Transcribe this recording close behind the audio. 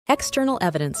External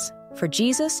evidence for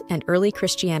Jesus and early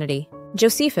Christianity.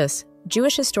 Josephus,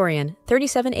 Jewish historian,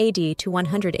 37 AD to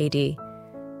 100 AD.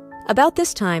 About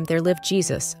this time there lived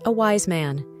Jesus, a wise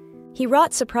man. He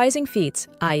wrought surprising feats,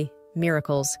 i.e.,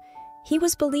 miracles. He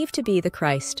was believed to be the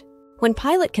Christ. When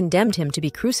Pilate condemned him to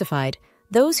be crucified,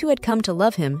 those who had come to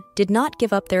love him did not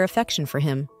give up their affection for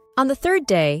him. On the third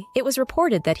day, it was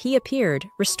reported that he appeared,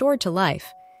 restored to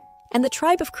life. And the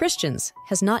tribe of Christians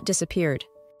has not disappeared.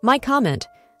 My comment: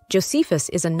 Josephus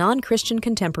is a non-Christian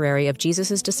contemporary of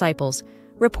Jesus' disciples,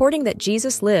 reporting that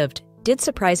Jesus lived, did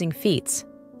surprising feats,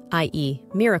 i.e.,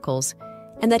 miracles,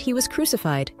 and that he was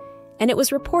crucified, and it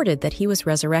was reported that he was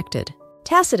resurrected.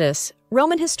 Tacitus,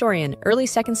 Roman historian, early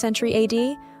 2nd century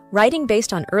AD, writing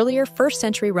based on earlier 1st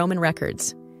century Roman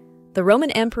records. The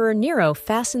Roman Emperor Nero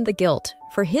fastened the guilt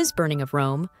for his burning of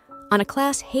Rome on a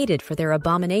class hated for their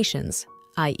abominations,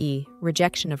 i.e.,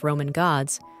 rejection of Roman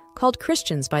gods, called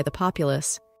Christians by the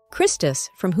populace. Christus,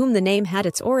 from whom the name had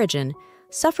its origin,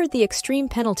 suffered the extreme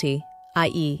penalty,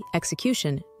 i.e.,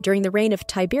 execution, during the reign of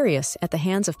Tiberius at the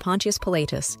hands of Pontius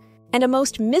Pilatus, and a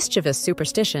most mischievous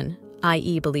superstition,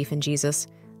 i.e., belief in Jesus,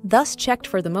 thus checked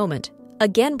for the moment,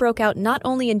 again broke out not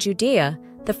only in Judea,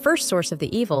 the first source of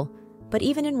the evil, but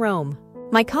even in Rome.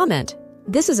 My comment: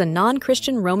 this is a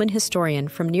non-Christian Roman historian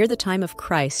from near the time of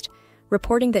Christ,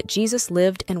 reporting that Jesus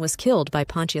lived and was killed by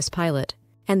Pontius Pilate,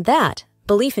 and that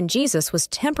belief in Jesus was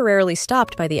temporarily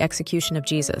stopped by the execution of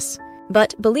Jesus.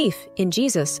 But belief in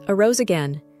Jesus arose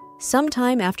again,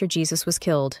 sometime after Jesus was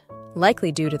killed,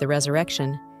 likely due to the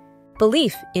resurrection.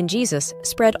 Belief in Jesus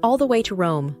spread all the way to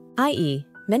Rome, i.e.,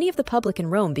 many of the public in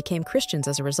Rome became Christians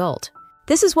as a result.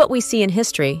 This is what we see in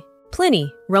history.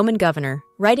 Pliny, Roman governor,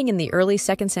 writing in the early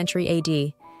 2nd century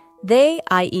AD, they,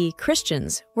 i.e.,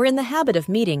 Christians, were in the habit of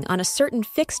meeting on a certain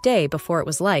fixed day before it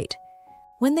was light,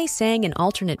 when they sang in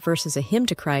alternate verses a hymn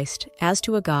to Christ as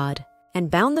to a god,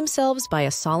 and bound themselves by a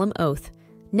solemn oath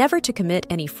never to commit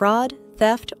any fraud,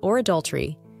 theft, or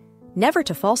adultery, never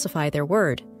to falsify their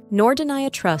word, nor deny a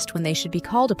trust when they should be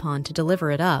called upon to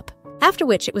deliver it up, after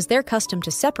which it was their custom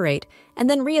to separate and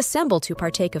then reassemble to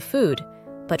partake of food,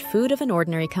 but food of an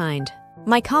ordinary kind.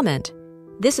 My comment: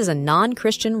 this is a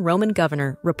non-Christian Roman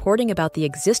governor reporting about the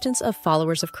existence of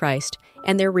followers of Christ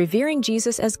and their revering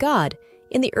Jesus as God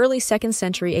in the early 2nd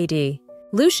century AD.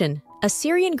 Lucian, a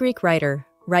Syrian Greek writer,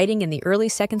 writing in the early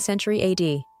 2nd century AD.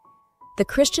 The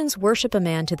Christians worship a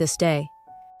man to this day.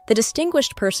 The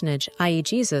distinguished personage, i.e.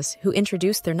 Jesus, who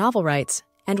introduced their novel rites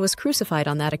and was crucified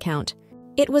on that account.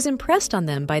 It was impressed on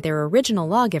them by their original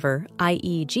lawgiver,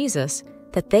 i.e. Jesus,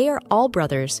 that they are all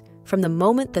brothers from the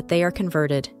moment that they are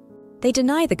converted. They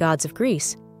deny the gods of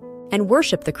Greece and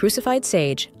worship the crucified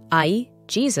sage, i.e.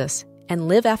 Jesus, and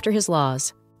live after his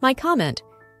laws. My comment: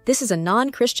 this is a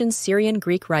non-Christian Syrian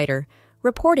Greek writer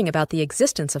reporting about the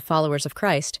existence of followers of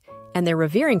Christ and their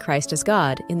revering Christ as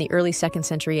God in the early 2nd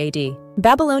century AD.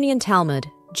 Babylonian Talmud,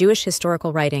 Jewish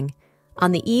historical writing.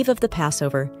 On the eve of the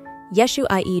Passover, Yeshu,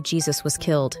 i.e. Jesus, was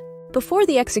killed. Before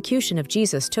the execution of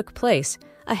Jesus took place,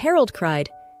 a herald cried,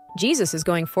 "Jesus is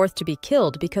going forth to be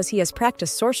killed because he has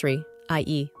practiced sorcery,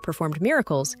 i.e. performed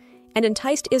miracles, and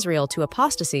enticed Israel to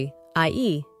apostasy,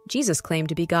 i.e. Jesus claimed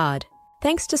to be God."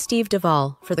 Thanks to Steve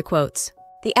Duvall for the quotes.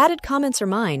 The added comments are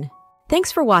mine.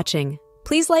 Thanks for watching.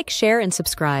 Please like, share, and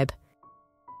subscribe.